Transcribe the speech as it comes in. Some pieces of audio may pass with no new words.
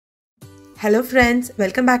Hello friends,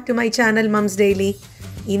 welcome back to my channel Mums Daily.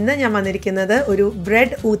 ഇന്ന് ഞാൻ വന്നിരിക്കുന്നത് ഒരു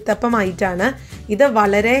ബ്രെഡ് ഊത്തപ്പം ആയിട്ടാണ്. ഇത്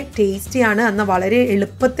വളരെ ടേസ്റ്റിയാണ്, എന്നാൽ വളരെ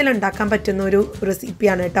എളുപ്പത്തിൽ ഉണ്ടാക്കാൻ പറ്റുന്ന ഒരു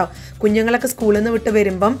റെസിപ്പിയാണ് കേട്ടോ. കുഞ്ഞുങ്ങളൊക്കെ സ്കൂളിൽ നിന്ന് വിട്ട്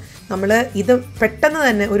വരുമ്പം നമ്മൾ ഇത് പെട്ടെന്ന്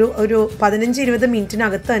തന്നെ ഒരു 15-20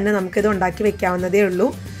 മിനിറ്റിനകത്ത് തന്നെ നമുക്കിത് ഉണ്ടാക്കി വെക്കാവുന്നതേ ഉള്ളൂ.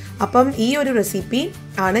 അപ്പം ഈ ഒരു റെസിപ്പി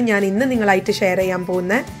ആണ് ഞാൻ ഇന്ന് നിങ്ങളായിട്ട് ഷെയർ ചെയ്യാൻ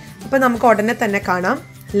പോകുന്നത്. അപ്പം നമുക്ക് ഉടനെ തന്നെ കാണാം.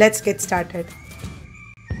 Let's get started.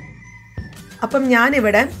 അപ്പം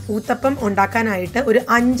ഞാനിവിടെ ഊത്തപ്പം ഉണ്ടാക്കാനായിട്ട് ഒരു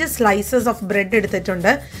 5 സ്ലൈസസ് ഓഫ് ബ്രെഡ് എടുത്തിട്ടുണ്ട്.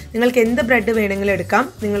 നിങ്ങൾക്ക് എന്ത് ബ്രെഡ് വേണമെങ്കിലും എടുക്കാം.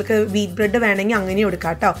 നിങ്ങൾക്ക് വീറ്റ് ബ്രെഡ് വേണമെങ്കിൽ അങ്ങനെയും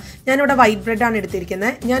എടുക്കാം കേട്ടോ. ഞാനിവിടെ വൈറ്റ് ബ്രെഡാണ്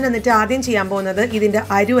എടുത്തിരിക്കുന്നത്. ഞാൻ എന്നിട്ട് ആദ്യം ചെയ്യാൻ പോകുന്നത് ഇതിൻ്റെ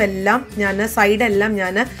അരുവെല്ലാം സൈഡെല്ലാം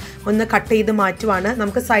ഞാൻ ഒന്ന് കട്ട് ചെയ്ത് മാറ്റുവാണ്.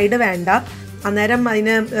 നമുക്ക് സൈഡ് വേണ്ട. അന്നേരം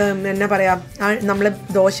അതിന് എന്നാ പറയുക, നമ്മൾ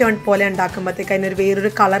ദോശ പോലെ ഉണ്ടാക്കുമ്പോഴത്തേക്ക് അതിനൊരു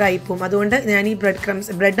വേറൊരു കളറായി പോവും. അതുകൊണ്ട് ഞാൻ ഈ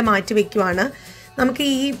ബ്രെഡ് മാറ്റി വയ്ക്കുവാണ്. നമുക്ക്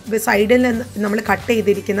ഈ സൈഡിൽ നമ്മൾ കട്ട്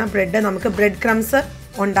ചെയ്തിരിക്കുന്ന ബ്രെഡ് നമുക്ക് ബ്രെഡ് ക്രംസ്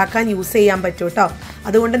ഉണ്ടാക്കാൻ യൂസ് ചെയ്യാൻ പറ്റും കേട്ടോ.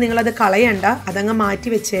 അതുകൊണ്ട് നിങ്ങളത് കളയണ്ട, അതങ്ങ് മാറ്റി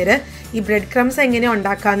വെച്ചേര്. ഈ ബ്രെഡ് ക്രംസ് എങ്ങനെയാണ്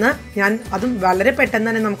ഉണ്ടാക്കാമെന്ന് അതും വളരെ പെട്ടെന്ന്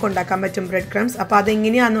തന്നെ നമുക്ക് ഉണ്ടാക്കാൻ പറ്റും ബ്രെഡ് ക്രംസ്. അപ്പോൾ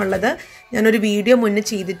അതെങ്ങനെയാണെന്നുള്ളത് ഞാനൊരു വീഡിയോ മുന്നേ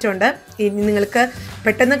ചെയ്തിട്ടുണ്ട്. നിങ്ങൾക്ക്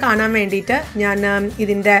പെട്ടെന്ന് കാണാൻ വേണ്ടിയിട്ട് ഞാൻ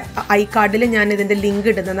ഇതിൻ്റെ ഐ കാർഡിൽ ഞാൻ ഇതിൻ്റെ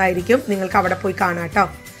ലിങ്ക് ഇടുന്നതായിരിക്കും. നിങ്ങൾക്ക് അവിടെ പോയി കാണാം കേട്ടോ.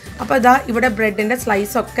 അപ്പോൾ ഇതാ ഇവിടെ ബ്രെഡിൻ്റെ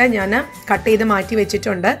സ്ലൈസൊക്കെ ഞാൻ കട്ട് ചെയ്ത് മാറ്റി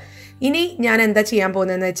വെച്ചിട്ടുണ്ട്. ഇനി ഞാൻ എന്താ ചെയ്യാൻ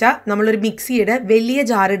പോകുന്നതെന്ന് വെച്ചാൽ, നമ്മളൊരു മിക്സിയുടെ വലിയ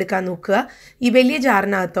ജാർ എടുക്കാൻ നോക്കുക. ഈ വലിയ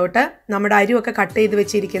ജാറിനകത്തോട്ട് നമ്മുടെ അരിയൊക്കെ കട്ട് ചെയ്ത്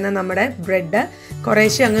വെച്ചിരിക്കുന്ന നമ്മുടെ ബ്രെഡ്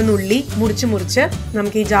കുറേശ്ശെ അങ്ങ് നുള്ളി മുറിച്ച്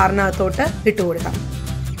നമുക്ക് ഈ ജാറിനകത്തോട്ട് ഇട്ട് കൊടുക്കാം.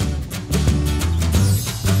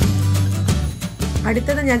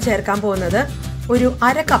 അടുത്തത് ഞാൻ ചേർക്കാൻ പോകുന്നത് ഒരു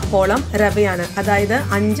 1/2 കപ്പോളം റവയാണ്. അതായത്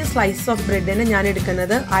 5 സ്ലൈസ് ഓഫ് ബ്രെഡിന് ഞാൻ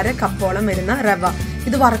എടുക്കുന്നത് 1/2 കപ്പോളം വരുന്ന റവ.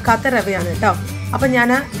 ഇത് വറുക്കാത്ത റവയാണ് കേട്ടോ. അപ്പം ഞാൻ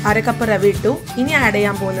 1/2 കപ്പ് റവ ഇട്ടു. ഇനി ആഡ്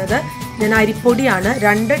ചെയ്യാൻ പോകുന്നത് ഞാൻ അരിപ്പൊടിയാണ്.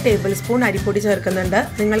 2 ടേബിൾ സ്പൂൺ അരിപ്പൊടി ചേർക്കുന്നുണ്ട്.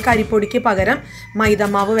 നിങ്ങൾക്ക് അരിപ്പൊടിക്ക് പകരം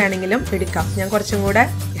മൈദമാവ് വേണമെങ്കിലും എടുക്കാം. ഞാൻ കുറച്ചും കൂടെ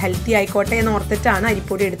ഹെൽത്തി ആയിക്കോട്ടെ എന്ന് ഓർത്തിട്ടാണ്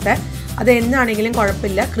അരിപ്പൊടി എടുത്തത്. അത് എന്നാണെങ്കിലും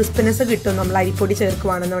കുഴപ്പമില്ല, ക്രിസ്പിനെസ് കിട്ടും നമ്മൾ അരിപ്പൊടി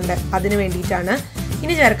ചേർക്കുവാണെന്നുണ്ട്. അതിന് വേണ്ടിയിട്ടാണ്.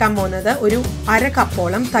 ഇനി ചേർക്കാൻ പോകുന്നത് ഒരു 1/2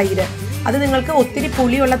 കപ്പോളം തൈര്. അത് നിങ്ങൾക്ക് ഒത്തിരി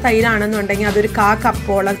പുളിയുള്ള തൈരാണെന്നുണ്ടെങ്കിൽ അതൊരു 1/4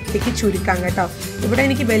 കപ്പോളത്തേക്ക് ചുരുക്കാം കേട്ടോ. ഇവിടെ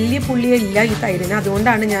എനിക്ക് വലിയ പുളിയില്ല ഈ തൈരിന്,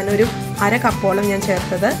 അതുകൊണ്ടാണ് ഞാനൊരു 1/2 കപ്പോളം ഞാൻ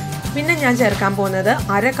ചേർത്തത്. പിന്നെ ഞാൻ ചേർക്കാൻ പോകുന്നത്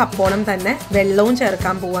 1/2 കപ്പോളം തന്നെ വെള്ളവും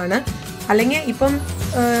ചേർക്കാൻ പോവാണ്. അല്ലെങ്കിൽ ഇപ്പം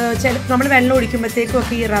നമ്മൾ വെള്ളം ഒഴിക്കുമ്പോഴത്തേക്കും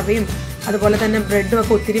ഒക്കെ ഈ റവയും അതുപോലെ തന്നെ ബ്രെഡും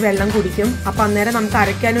ഒക്കെ ഒത്തിരി വെള്ളം കുടിക്കും. അപ്പോൾ അന്നേരം നമുക്ക്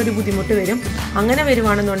അരയ്ക്കാനൊരു ബുദ്ധിമുട്ട് വരും. അങ്ങനെ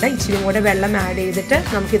വരുവാണെന്നുണ്ടെങ്കിൽ ഇച്ചിരി കൂടെ വെള്ളം ആഡ് ചെയ്തിട്ട്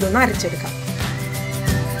നമുക്കിതൊന്ന് അരച്ചെടുക്കാം.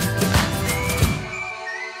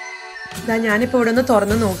 ഞാനിപ്പോൾ ഇവിടെ ഒന്ന്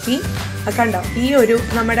തുറന്ന് നോക്കി, കണ്ടോ, ഈ ഒരു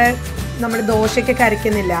നമ്മുടെ ദോശയ്ക്കൊക്കെ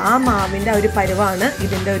അരയ്ക്കുന്നില്ല ആ മാവിൻ്റെ ഒരു പരുവാണ്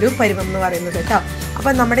ഇതിൻ്റെ ഒരു പരുവം എന്ന് പറയുന്നത് കേട്ടോ.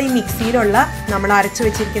 അപ്പം നമ്മുടെ ഈ മിക്സിയിലുള്ള നമ്മൾ അരച്ച്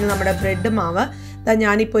വെച്ചിരിക്കുന്ന നമ്മുടെ ബ്രെഡ് മാവ്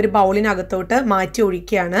ഞാനിപ്പോൾ ഒരു ബൗളിനകത്തോട്ട് മാറ്റി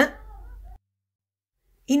ഒഴിക്കുകയാണ്.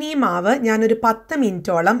 ഇനി ഈ മാവ് ഞാനൊരു 10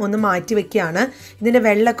 മിനിറ്റോളം ഒന്ന് മാറ്റി വെക്കുകയാണ്. ഇതിൻ്റെ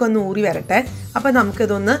വെള്ളമൊക്കെ ഒന്ന് ഊറി വരട്ടെ. അപ്പം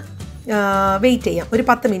നമുക്കിതൊന്ന് വെയിറ്റ് ചെയ്യാം, ഒരു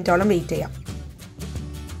 10 മിനിറ്റോളം വെയിറ്റ് ചെയ്യാം.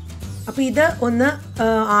 അപ്പോൾ ഇത് ഒന്ന്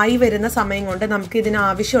ആയി വരുന്ന സമയം കൊണ്ട് നമുക്ക് ഇതിന്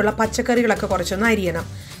ആവശ്യമുള്ള പച്ചക്കറികളൊക്കെ കുറച്ചൊന്ന് അരിയണം.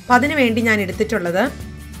 അപ്പോൾ അതിന് വേണ്ടി ഞാൻ എടുത്തിട്ടുള്ളത്,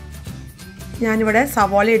 ഞാനിവിടെ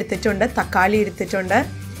സവാള എടുത്തിട്ടുണ്ട്, തക്കാളി എടുത്തിട്ടുണ്ട്,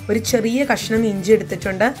 ഒരു ചെറിയ കഷ്ണം ഇഞ്ചി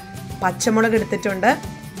എടുത്തിട്ടുണ്ട്, പച്ചമുളക് എടുത്തിട്ടുണ്ട്,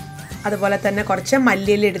 അതുപോലെ തന്നെ കുറച്ച്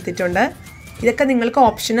മല്ലിയില എടുത്തിട്ടുണ്ട്. ഇതൊക്കെ നിങ്ങൾക്ക്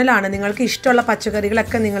ഓപ്ഷണലാണ്. നിങ്ങൾക്ക് ഇഷ്ടമുള്ള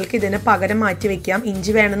പച്ചക്കറികളൊക്കെ നിങ്ങൾക്ക് ഇതിന് പകരം മാറ്റി വയ്ക്കാം.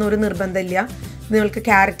 ഇഞ്ചി വേണമെന്ന് ഒരു നിർബന്ധമില്ല. നിങ്ങൾക്ക്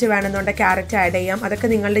ക്യാരറ്റ് വേണമെന്നുണ്ടെങ്കിൽ ക്യാരറ്റ് ആഡ് ചെയ്യാം. അതൊക്കെ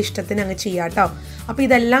നിങ്ങളുടെ ഇഷ്ടത്തിന് അങ്ങ് ചെയ്യാം കേട്ടോ. അപ്പോൾ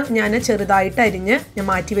ഇതെല്ലാം ഞാൻ ചെറുതായിട്ട് അരിഞ്ഞ് ഞാൻ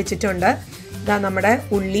മാറ്റി വെച്ചിട്ടുണ്ട്. ഇതാ നമ്മുടെ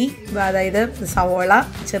ഉള്ളി, അതായത് സവോള,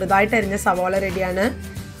 ചെറുതായിട്ട് അരിഞ്ഞ സവോള റെഡിയാണ്.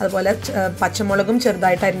 അതുപോലെ പച്ചമുളകും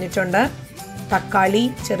ചെറുതായിട്ട് അരിഞ്ഞിട്ടുണ്ട്, തക്കാളി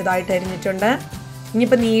ചെറുതായിട്ട് അരിഞ്ഞിട്ടുണ്ട്.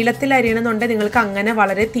 ഇനിയിപ്പോൾ നീളത്തിൽ അരിയണമെന്നുണ്ടെങ്കിൽ നിങ്ങൾക്ക് അങ്ങനെ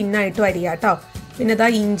വളരെ തിന്നായിട്ടും അരിയാം കേട്ടോ. പിന്നെ ഇതാ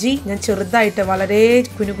ഇഞ്ചി ഞാൻ ചെറുതായിട്ട് വളരെ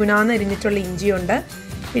കുനുകുനാന്ന് അരിഞ്ഞിട്ടുള്ള ഇഞ്ചിയുണ്ട്.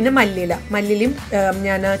 പിന്നെ മല്ലിയിലും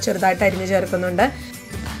ഞാൻ ചെറുതായിട്ട് അരിഞ്ഞ് ചേർക്കുന്നുണ്ട്.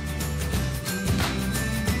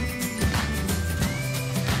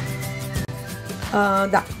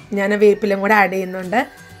 ഞാൻ വേപ്പിലും കൂടെ ആഡ് ചെയ്യുന്നുണ്ട്.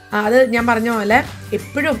 അത് ഞാൻ പറഞ്ഞ പോലെ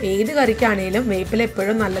എപ്പോഴും ഏത് കറിക്കാണെങ്കിലും വേപ്പില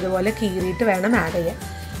എപ്പോഴും നല്ലതുപോലെ കീറിയിട്ട് വേണം ആഡ് ചെയ്യാൻ.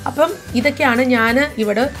 അപ്പം ഇതൊക്കെയാണ് ഞാൻ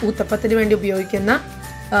ഇവിടെ ഊത്തപ്പത്തിന് വേണ്ടി ഉപയോഗിക്കുന്ന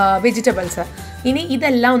വെജിറ്റബിൾസ്. ഇനി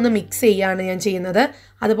ഇതെല്ലാം ഒന്ന് മിക്സ് ചെയ്യുകയാണ് ഞാൻ ചെയ്യുന്നത്.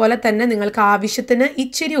 അതുപോലെ തന്നെ നിങ്ങൾക്ക് ആവശ്യത്തിന്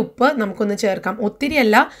ഇച്ചിരി ഉപ്പ് നമുക്കൊന്ന് ചേർക്കാം.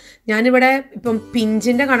 ഒത്തിരിയല്ല, ഞാനിവിടെ ഇപ്പം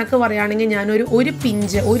പിഞ്ചിൻ്റെ കണക്ക് പറയുകയാണെങ്കിൽ ഞാനൊരു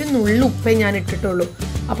ഒരു നുള്ളു ഉപ്പേ ഞാൻ ഇട്ടിട്ടുള്ളൂ.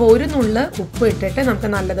 അപ്പോൾ ഒരു നുള്ളു ഉപ്പ് ഇട്ടിട്ട്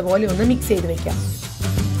നമുക്ക് നല്ലതുപോലെ ഒന്ന് മിക്സ് ചെയ്ത് വെക്കാം.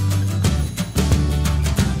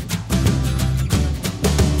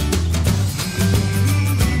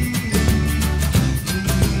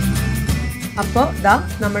 അപ്പോൾ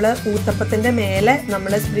നമ്മൾ ഊത്തപ്പത്തിൻ്റെ മേലെ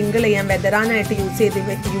നമ്മൾ സ്പ്രിങ്കിൾ ചെയ്യാൻ വെതറാനായിട്ട്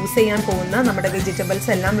യൂസ് ചെയ്യാൻ പോകുന്ന നമ്മുടെ വെജിറ്റബിൾസ്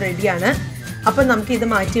എല്ലാം റെഡിയാണ്. അപ്പം നമുക്ക് ഇത്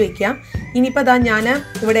മാറ്റി വയ്ക്കാം. ഇനിയിപ്പോൾ അതാ ഞാൻ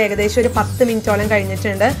ഇവിടെ ഏകദേശം ഒരു 10 മിനിറ്റോളം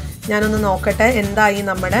കഴിഞ്ഞിട്ടുണ്ട്. ഞാനൊന്ന് നോക്കട്ടെ എന്തായി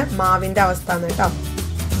നമ്മുടെ മാവിൻ്റെ അവസ്ഥ എന്ന് കേട്ടോ.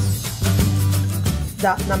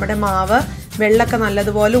 ഇതാ നമ്മുടെ മാവ് വെള്ളമൊക്കെ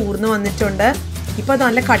നല്ലതുപോലെ ഊർന്നു വന്നിട്ടുണ്ട്. ഇപ്പോൾ അത്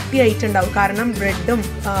നല്ല കട്ടിയായിട്ടുണ്ടാവും, കാരണം ബ്രെഡും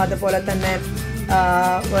അതുപോലെ തന്നെ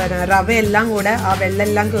റവയെല്ലാം കൂടെ ആ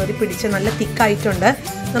വെള്ളമെല്ലാം കയറി പിടിച്ച് നല്ല തിക്കായിട്ടുണ്ട്.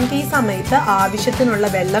 നമുക്ക് ഈ സമയത്ത് ആവശ്യത്തിനുള്ള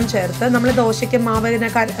വെള്ളം ചേർത്ത്, നമ്മൾ ദോശയ്ക്ക് മാവിനെ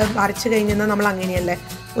അരച്ച് കഴിഞ്ഞാൽ നമ്മൾ അങ്ങനെയല്ലേ,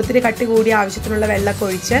 ഒത്തിരി കട്ടി കൂടി ആവശ്യത്തിനുള്ള വെള്ളമൊക്കെ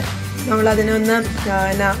ഒഴിച്ച് നമ്മളതിനൊന്ന്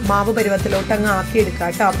മാവ് പരുവത്തിലോട്ട് അങ്ങ് ആക്കിയെടുക്കുക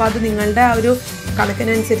കേട്ടോ. അപ്പോൾ അത് നിങ്ങളുടെ ആ ഒരു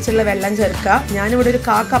കണക്കിനനുസരിച്ചുള്ള വെള്ളം ചേർക്കുക. ഞാനിവിടെ ഒരു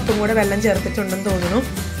 1/4 കപ്പും കൂടെ വെള്ളം ചേർത്തിട്ടുണ്ടെന്ന് തോന്നുന്നു.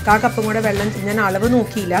 1/4 കപ്പും കൂടെ വെള്ളം ഞാൻ അളവ്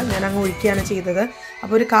നോക്കിയില്ല, ഞാൻ അങ്ങ് ഒഴിക്കുകയാണ് ചെയ്തത്.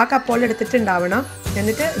 അപ്പോൾ ഒരു 1/4 കപ്പോളം എടുത്തിട്ടുണ്ടാവണം.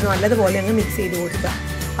 എന്നിട്ട് നല്ലതുപോലെ അങ്ങ് മിക്സ് ചെയ്ത് കൊടുക്കുക.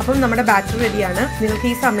 അപ്പം നമ്മുടെ ബാറ്റർ റെഡിയാണ്. നിങ്ങൾക്ക്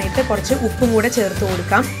ഈ സമയത്ത് കുറച്ച് ഉപ്പും കൂടെ ചേർത്ത്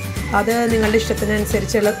കൊടുക്കാം. അത് നിങ്ങളുടെ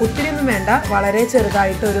ഇഷ്ടത്തിനനുസരിച്ചുള്ള, ഒത്തിരിയൊന്നും വേണ്ട, വളരെ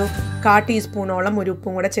ചെറുതായിട്ടൊരു 1/4 ടീസ്പൂണോളം ഒരു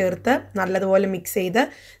ഉപ്പും കൂടെ ചേർത്ത് നല്ലതുപോലെ മിക്സ് ചെയ്ത്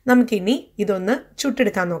നമുക്കിനി ഇതൊന്ന്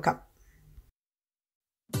ചുട്ടെടുക്കാൻ നോക്കാം.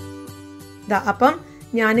 അപ്പം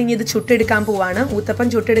ഞാനിനി ഇത് ചുട്ടെടുക്കാൻ പോവാണ്. ഊത്തപ്പം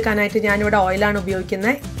ചുട്ടെടുക്കാനായിട്ട് ഞാനിവിടെ ഓയിലാണ്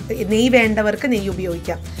ഉപയോഗിക്കുന്നത്. നെയ്യ് വേണ്ടവർക്ക് നെയ്യ്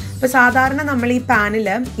ഉപയോഗിക്കാം. അപ്പോൾ സാധാരണ നമ്മൾ ഈ പാനിൽ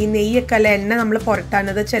ഈ നെയ്യൊക്കെ അല്ല എണ്ണ നമ്മൾ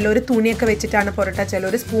പുരട്ടാനത്, ചിലർ തുണിയൊക്കെ വെച്ചിട്ടാണ് പുരട്ടുക,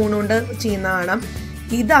 ചിലർ സ്പൂൺ കൊണ്ട് ചെയ്യുന്ന കാണാം.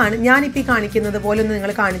 ഇതാണ് ഞാനിപ്പോൾ ഈ കാണിക്കുന്നത് പോലെ ഒന്ന്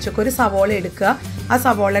നിങ്ങൾ കാണിച്ചൊക്കെ. ഒരു സവോള എടുക്കുക, ആ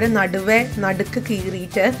സവോളയുടെ നടുക്ക്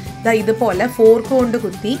കീറിയിട്ട് ഇതുപോലെ ഫോർക്ക് കൊണ്ട്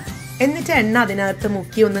കുത്തി, എന്നിട്ട് എണ്ണ അതിനകത്ത്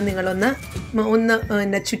മുക്കി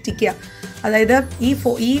ഒന്ന് ചുറ്റിക്കുക. അതായത് ഈ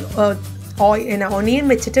ഒണിയൻ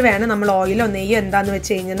വെച്ചിട്ട് വേണം നമ്മൾ ഓയിലോ നെയ്യോ എന്താണെന്ന്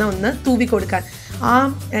വെച്ച് കഴിഞ്ഞാൽ ഒന്ന് തൂവി കൊടുക്കാൻ. ആ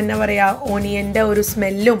എന്താ പറയുക, ഒണിയൻ്റെ ഒരു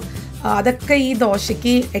സ്മെല്ലും അതൊക്കെ ഈ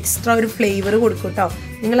ദോശയ്ക്ക് എക്സ്ട്രാ ഒരു ഫ്ലേവർ കൊടുക്കും കേട്ടോ.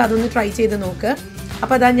 നിങ്ങൾ അതൊന്ന് ട്രൈ ചെയ്ത് നോക്ക്.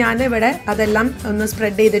 അപ്പോൾ അതാ ഞാനിവിടെ അതെല്ലാം ഒന്ന്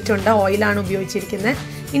സ്പ്രെഡ് ചെയ്തിട്ടുണ്ട്, ഓയിലാണ് ഉപയോഗിച്ചിരിക്കുന്നത്.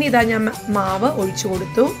 ഇനി ഇതാ ഞാൻ മാവ് ഒഴിച്ചു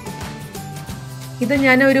കൊടുത്തു. ഇത്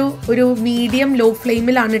ഞാനൊരു മീഡിയം ലോ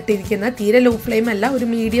ഫ്ലെയിമിലാണ് ഇട്ടിരിക്കുന്നത്. തീരെ ലോ ഫ്ലെയിം അല്ല, ഒരു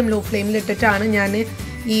മീഡിയം ലോ ഫ്ലെയിമിൽ ഇട്ടിട്ടാണ് ഞാൻ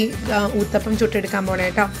ഈ ഊത്തപ്പം ചുട്ടെടുക്കാൻ പോണേ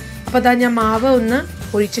കേട്ടോ. അപ്പോൾ അതാ ഞാൻ മാവ് ഒന്ന്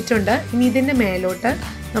ഒഴിച്ചിട്ടുണ്ട്. ഇനി ഇതിൻ്റെ മേലോട്ട്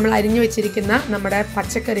നമ്മൾ അരിഞ്ഞു വെച്ചിരിക്കുന്ന നമ്മുടെ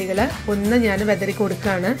പച്ചക്കറികൾ ഒന്ന് ഞാൻ വെതറി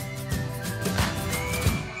കൊടുക്കുകയാണ്.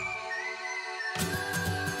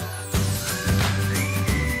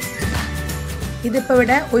 ഇതിപ്പോൾ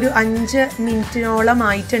ഇവിടെ ഒരു 5 മിനിറ്റിനോളം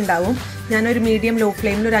ആയിട്ടുണ്ടാവും. ഞാനൊരു മീഡിയം ലോ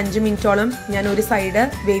ഫ്ലെയിമിൽ ഒരു 5 മിനിറ്റോളം ഞാൻ ഒരു സൈഡ്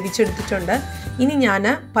വേവിച്ചെടുത്തിട്ടുണ്ട്. ഇനി ഞാൻ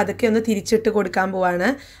പതുക്കെ ഒന്ന് തിരിച്ചിട്ട് കൊടുക്കാൻ പോവാണ്.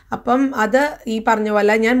 അപ്പം അത് ഈ പറഞ്ഞ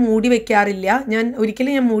പോലെ ഞാൻ മൂടി വെക്കാറില്ല. ഞാൻ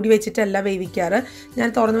ഒരിക്കലും മൂടി വെച്ചിട്ടല്ല വേവിക്കാറ്, ഞാൻ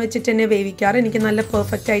തുറന്ന് വെച്ചിട്ട് തന്നെ വേവിക്കാറ്. എനിക്ക് നല്ല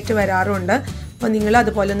പെർഫെക്റ്റ് ആയിട്ട് വരാറുണ്ട്. അപ്പോൾ നിങ്ങൾ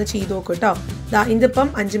അതുപോലെ ഒന്ന് ചെയ്ത് നോക്കൂ കേട്ടോ. ഇതിപ്പം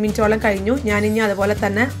 5 മിനിറ്റോളം കഴിഞ്ഞു. ഞാനിനി അതുപോലെ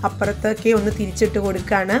തന്നെ അപ്പുറത്തേക്ക് ഒന്ന് തിരിച്ചിട്ട്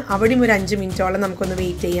കൊടുക്കുകയാണ്. അവിടെയും ഒരു 5 മിനിറ്റോളം നമുക്കൊന്ന്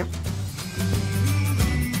വെയിറ്റ് ചെയ്യാം.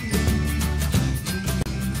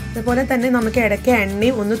 അതുപോലെ തന്നെ നമുക്ക് ഇടയ്ക്ക്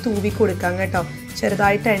എണ്ണയും ഒന്ന് തൂവി കൊടുക്കാം കേട്ടോ.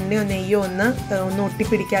 ചെറുതായിട്ട് എണ്ണയോ നെയ്യോ ഒന്ന്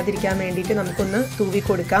ഒട്ടിപ്പിടിക്കാതിരിക്കാൻ വേണ്ടിയിട്ട് നമുക്കൊന്ന് തൂവി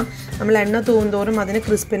കൊടുക്കാം. നമ്മൾ എണ്ണ തൂവുന്തോറും അതിന്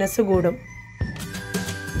ക്രിസ്പിനെസ് കൂടും.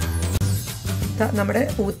 നമ്മുടെ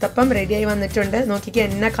ഊത്തപ്പം റെഡിയായി വന്നിട്ടുണ്ട്. നോക്കിക്കേ,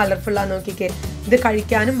 എണ്ണ കളർഫുള്ളാണ്. നോക്കിക്കേ, ഇത്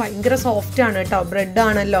കഴിക്കാനും ഭയങ്കര സോഫ്റ്റാണ് കേട്ടോ.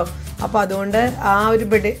 ബ്രെഡാണല്ലോ, അപ്പോൾ അതുകൊണ്ട് ആ ഒരു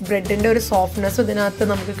ബ്രെഡിൻ്റെ ഒരു സോഫ്റ്റ്നെസ് ഇതിനകത്ത്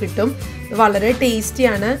നമുക്ക് കിട്ടും. വളരെ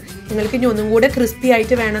ടേസ്റ്റിയാണ്. നിങ്ങൾക്ക് ഇനി ഒന്നും കൂടെ ക്രിസ്പി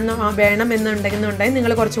ആയിട്ട് വേണമെന്നുണ്ടെങ്കിൽ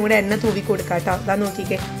നിങ്ങൾ കുറച്ചും കൂടെ എണ്ണ തൂവി കൊടുക്കാം കേട്ടോ. അതാ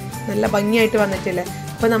നോക്കിക്കേ, നല്ല ഭംഗിയായിട്ട് വന്നിട്ടില്ലേ.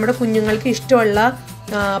 അപ്പോൾ നമ്മുടെ കുഞ്ഞുങ്ങൾക്ക് ഇഷ്ടമുള്ള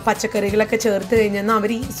പച്ചക്കറികളൊക്കെ ചേർത്ത് കഴിഞ്ഞാൽ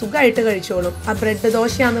അവർ സുഖമായിട്ട് കഴിച്ചോളും. ആ ബ്രെഡ്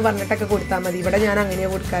ദോശയാണെന്ന് പറഞ്ഞിട്ടൊക്കെ കൊടുത്താൽ മതി. ഇവിടെ ഞാൻ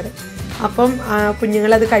അങ്ങനെയാണ് കൊടുക്കാറ്. അപ്പം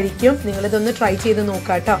കുഞ്ഞുങ്ങളത് കഴിക്കും. നിങ്ങളിതൊന്ന് ട്രൈ ചെയ്ത്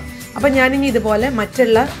നോക്കാം കേട്ടോ. അപ്പം ഞാനിനി ഇതുപോലെ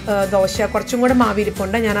മറ്റുള്ള ദോശ കുറച്ചും കൂടെ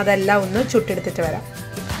മാവിരിപ്പുണ്ട്, ഞാനതെല്ലാം ഒന്ന് ചുട്ടെടുത്തിട്ട് വരാം.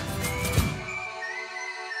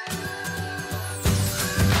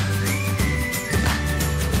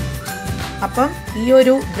 അപ്പം ഈ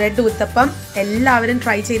ഒരു ബ്രെഡ് ഊത്തപ്പം എല്ലാവരും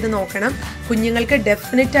ട്രൈ ചെയ്ത് നോക്കണം. കുഞ്ഞുങ്ങൾക്ക്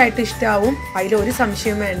ഡെഫിനറ്റായിട്ട് ഇഷ്ടമാവും, അതിലൊരു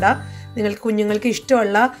സംശയവും വേണ്ട. കുഞ്ഞുങ്ങൾക്ക്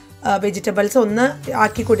ഇഷ്ടമുള്ള വെജിറ്റബിൾസ് ഒന്ന്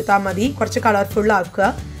ആക്കി കൊടുത്താൽ മതി, കുറച്ച് കളർഫുള്ളാക്കുക.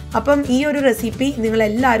 അപ്പം ഈ ഒരു റെസിപ്പി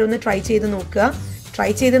നിങ്ങളെല്ലാവരും ഒന്ന് ട്രൈ ചെയ്ത് നോക്കുക. ട്രൈ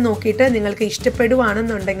ചെയ്ത് നോക്കിയിട്ട് നിങ്ങൾക്ക്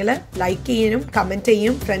ഇഷ്ടപ്പെടുവാണെന്നുണ്ടെങ്കിൽ ലൈക്ക് ചെയ്യാനും കമൻറ്റ്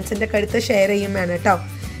ചെയ്യും, ഫ്രണ്ട്സിൻ്റെ അടുത്ത് ഷെയർ ചെയ്യും വേണം കേട്ടോ.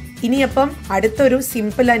 ഇനിയപ്പം അടുത്തൊരു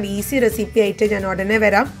സിമ്പിൾ ആൻഡ് ഈസി റെസിപ്പി ആയിട്ട് ഞാൻ ഉടനെ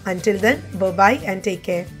വരാം. അൻറ്റിൽ then bye and take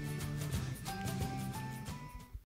care.